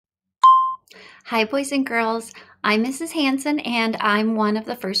Hi, boys and girls. I'm Mrs. Hanson, and I'm one of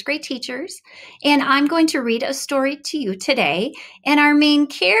the first grade teachers. And I'm going to read a story to you today. And our main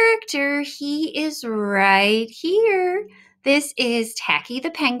character, he is right here. This is Tacky the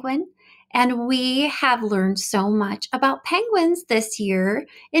penguin. And we have learned so much about penguins this year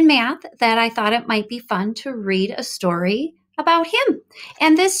in math that I thought it might be fun to read a story about him.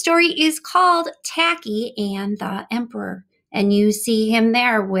 And this story is called Tacky and the Emperor. And you see him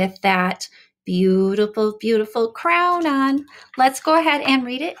there with that beautiful, beautiful crown on. Let's go ahead and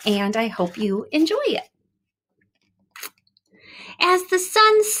read it, and I hope you enjoy it. As the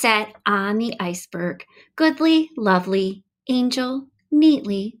sun set on the iceberg, Goodly, Lovely, Angel,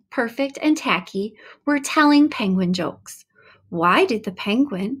 Neatly, Perfect, and Tacky were telling penguin jokes. Why did the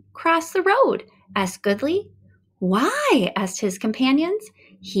penguin cross the road? Asked Goodly. Why? Asked his companions.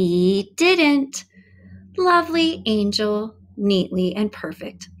 He didn't. Lovely, Angel, Neatly, and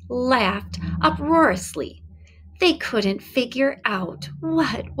Perfect laughed uproariously. They couldn't figure out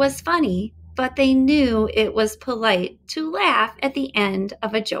what was funny, but they knew it was polite to laugh at the end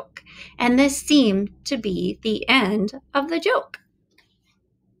of a joke, and this seemed to be the end of the joke.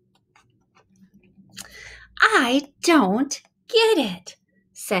 I don't get it,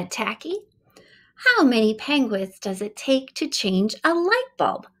 said Tacky. How many penguins does it take to change a light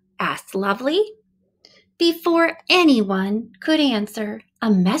bulb? Asked Lovely. Before anyone could answer,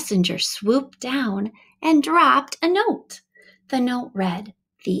 a messenger swooped down and dropped a note. The note read,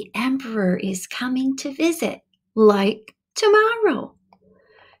 "The Emperor is coming to visit, like tomorrow."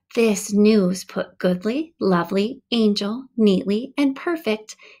 This news put Goodly, Lovely, Angel, Neatly, and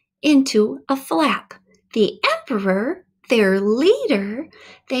Perfect into a flap. The Emperor, their leader,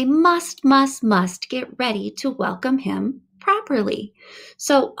 they must get ready to welcome him properly.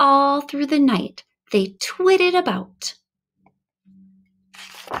 So all through the night, they twitted about.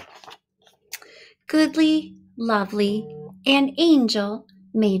 Goodly, Lovely, and Angel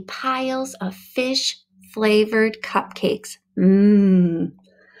made piles of fish-flavored cupcakes.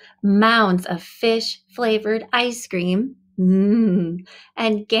 Mounds of fish-flavored ice cream.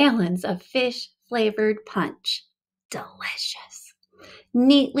 And gallons of fish-flavored punch. Delicious.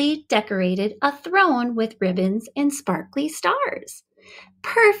 Neatly decorated a throne with ribbons and sparkly stars.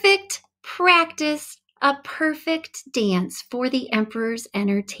 Perfect practice, a perfect dance for the Emperor's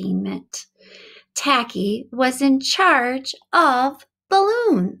entertainment. Tacky was in charge of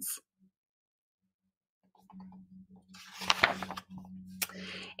balloons.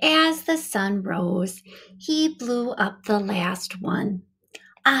 As the sun rose, he blew up the last one.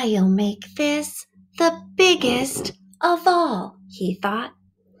 I'll make this the biggest of all, he thought.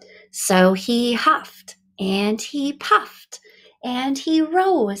 So he huffed and he puffed and he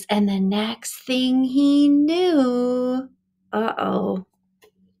rose, and the next thing he knew,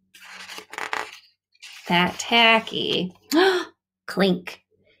 that Tacky, clink,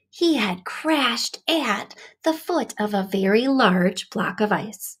 he had crashed at the foot of a very large block of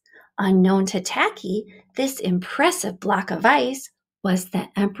ice. Unknown to Tacky, this impressive block of ice was the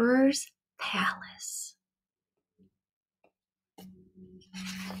Emperor's palace.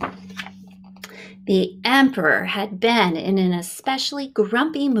 The Emperor had been in an especially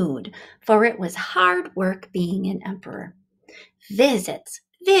grumpy mood, for it was hard work being an emperor. Visits,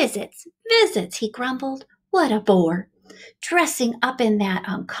 visits, visits, he grumbled. What a bore. Dressing up in that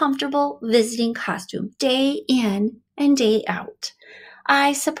uncomfortable visiting costume day in and day out.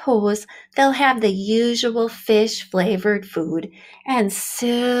 I suppose they'll have the usual fish-flavored food and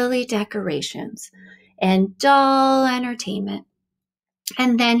silly decorations and dull entertainment.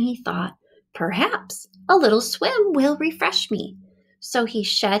 And then he thought, perhaps a little swim will refresh me. So he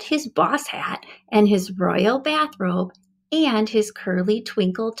shed his boss hat and his royal bathrobe and his curly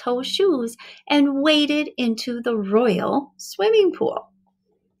twinkle toe shoes and waded into the royal swimming pool.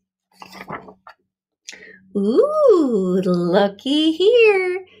 Ooh, looky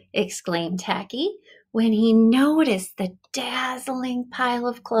here, exclaimed Tacky when he noticed the dazzling pile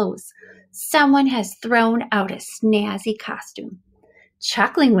of clothes. Someone has thrown out a snazzy costume.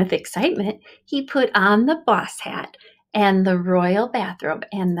 Chuckling with excitement, he put on the boss hat and the royal bathrobe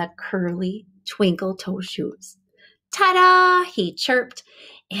and the curly twinkle toe shoes. Ta-da! He chirped.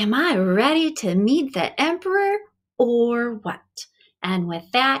 Am I ready to meet the Emperor or what? And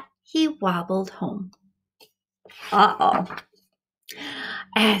with that, he wobbled home.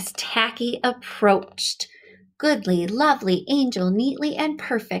 As Tacky approached, Goodly, Lovely, Angel, Neatly, and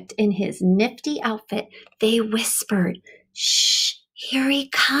Perfect in his nifty outfit, they whispered, "Shh! Here he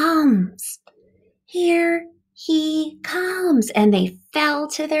comes! Here he comes!" And they fell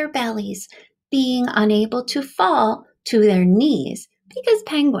to their bellies, being unable to fall to their knees because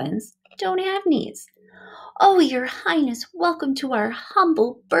penguins don't have knees. Oh, your highness, welcome to our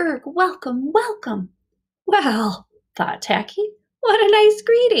humble burg. Welcome, welcome. Well, thought Tacky, what a nice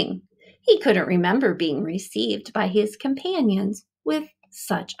greeting. He couldn't remember being received by his companions with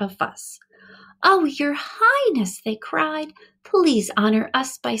such a fuss. Oh, your highness, they cried, please honor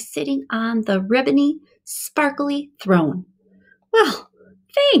us by sitting on the ribbony, sparkly throne. Well,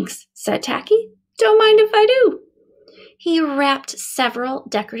 thanks, said Tacky. Don't mind if I do. He wrapped several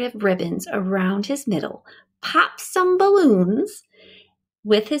decorative ribbons around his middle, popped some balloons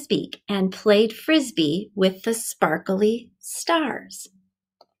with his beak, and played frisbee with the sparkly stars.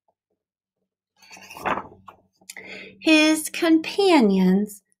 His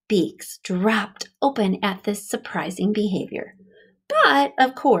companions' beaks dropped open at this surprising behavior. But,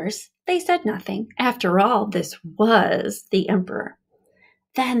 of course, they said nothing. After all, this was the emperor.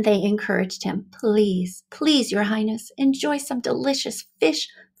 Then they encouraged him, please, please, your highness, enjoy some delicious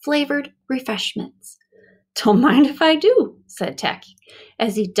fish-flavored refreshments. Don't mind if I do, said Tacky,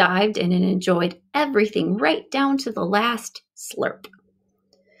 as he dived in and enjoyed everything right down to the last slurp.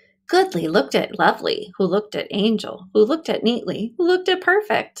 Goodly looked at Lovely, who looked at Angel, who looked at Neatly, who looked at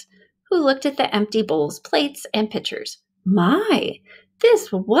Perfect, who looked at the empty bowls, plates, and pitchers. My, this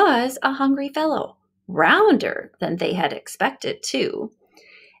was a hungry fellow, rounder than they had expected, too,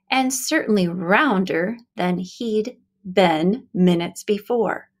 and certainly rounder than he'd been minutes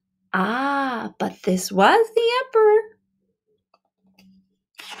before. Ah, but this was the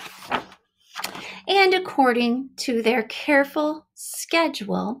emperor. And according to their careful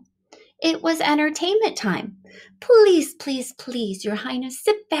schedule, it was entertainment time. Please, please, please, your highness,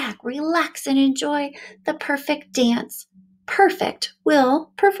 sit back, relax, and enjoy the perfect dance. Perfect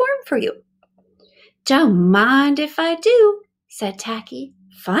will perform for you. Don't mind if I do, said Tacky.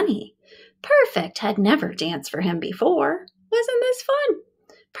 Funny. Perfect had never danced for him before. Wasn't this fun?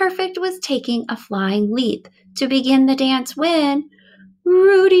 Perfect was taking a flying leap to begin the dance when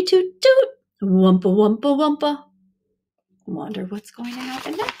Rudy toot toot, wumpa wumpa wumpa. Wonder what's going to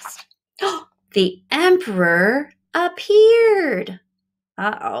happen next. The emperor appeared.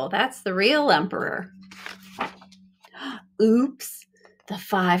 Uh-oh, that's the real emperor. Oops. The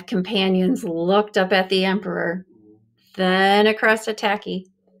 5 companions looked up at the emperor, then across to Tacky,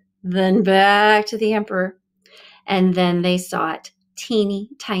 then back to the emperor, and then they saw it, teeny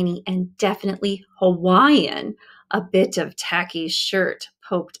tiny and definitely Hawaiian, a bit of Tacky's shirt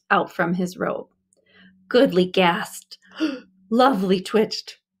poked out from his robe. Goodly gasped. Lovely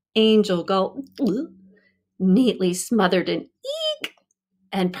twitched. Angel gulped. Neatly smothered an eek.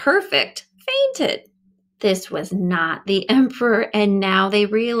 And Perfect fainted. This was not the emperor, and now they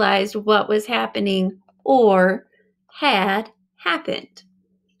realized what was happening or had happened.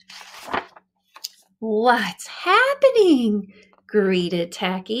 What's happening? Greeted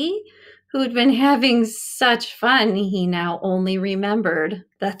Tacky, who'd been having such fun he now only remembered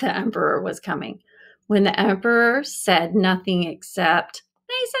that the emperor was coming. When the emperor said nothing except,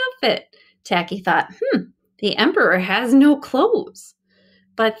 nice outfit, Tacky thought, the emperor has no clothes.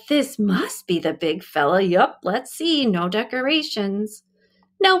 But this must be the big fella. Yup, let's see, no decorations.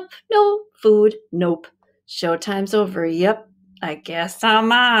 Nope, no food, nope. Showtime's over, yup, I guess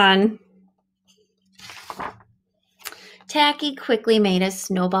I'm on. Tacky quickly made a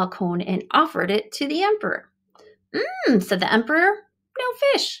snowball cone and offered it to the emperor. Said the emperor, no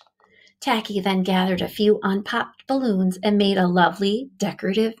fish. Tacky then gathered a few unpopped balloons and made a lovely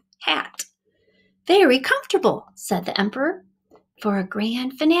decorative hat. Very comfortable, said the emperor. For a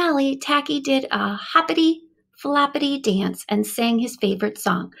grand finale, Tacky did a hoppity-floppity dance and sang his favorite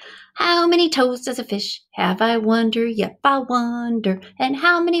song. How many toes does a fish have, I wonder? Yep, I wonder. And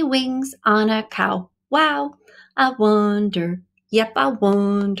how many wings on a cow? Wow, I wonder. Yep, I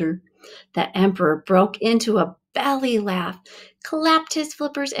wonder. The emperor broke into a belly laugh, clapped his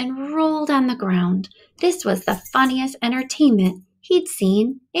flippers, and rolled on the ground. This was the funniest entertainment he'd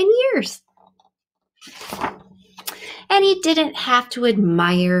seen in years. And he didn't have to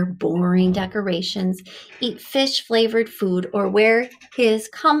admire boring decorations, eat fish-flavored food, or wear his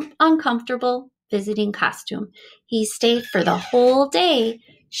uncomfortable visiting costume. He stayed for the whole day,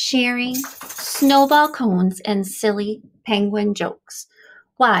 sharing snowball cones and silly penguin jokes.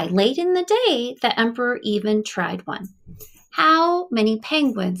 Why, late in the day, the emperor even tried one. How many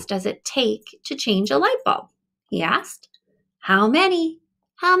penguins does it take to change a light bulb? He asked. How many?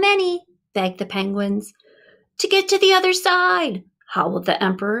 How many? Begged the penguins. To get to the other side, howled the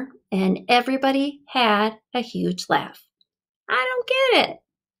emperor, and everybody had a huge laugh. I don't get it,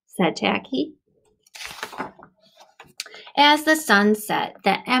 said Tacky. As the sun set,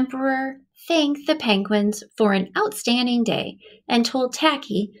 the emperor thanked the penguins for an outstanding day and told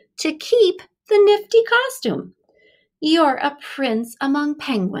Tacky to keep the nifty costume. "You're a prince among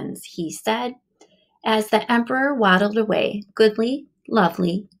penguins," he said, as the emperor waddled away, goodly,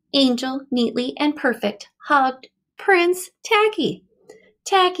 lovely, angel, neatly, and perfect, hugged Prince Tacky.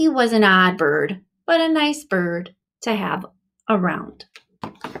 Tacky was an odd bird, but a nice bird to have around.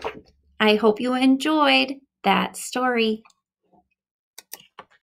 I hope you enjoyed that story.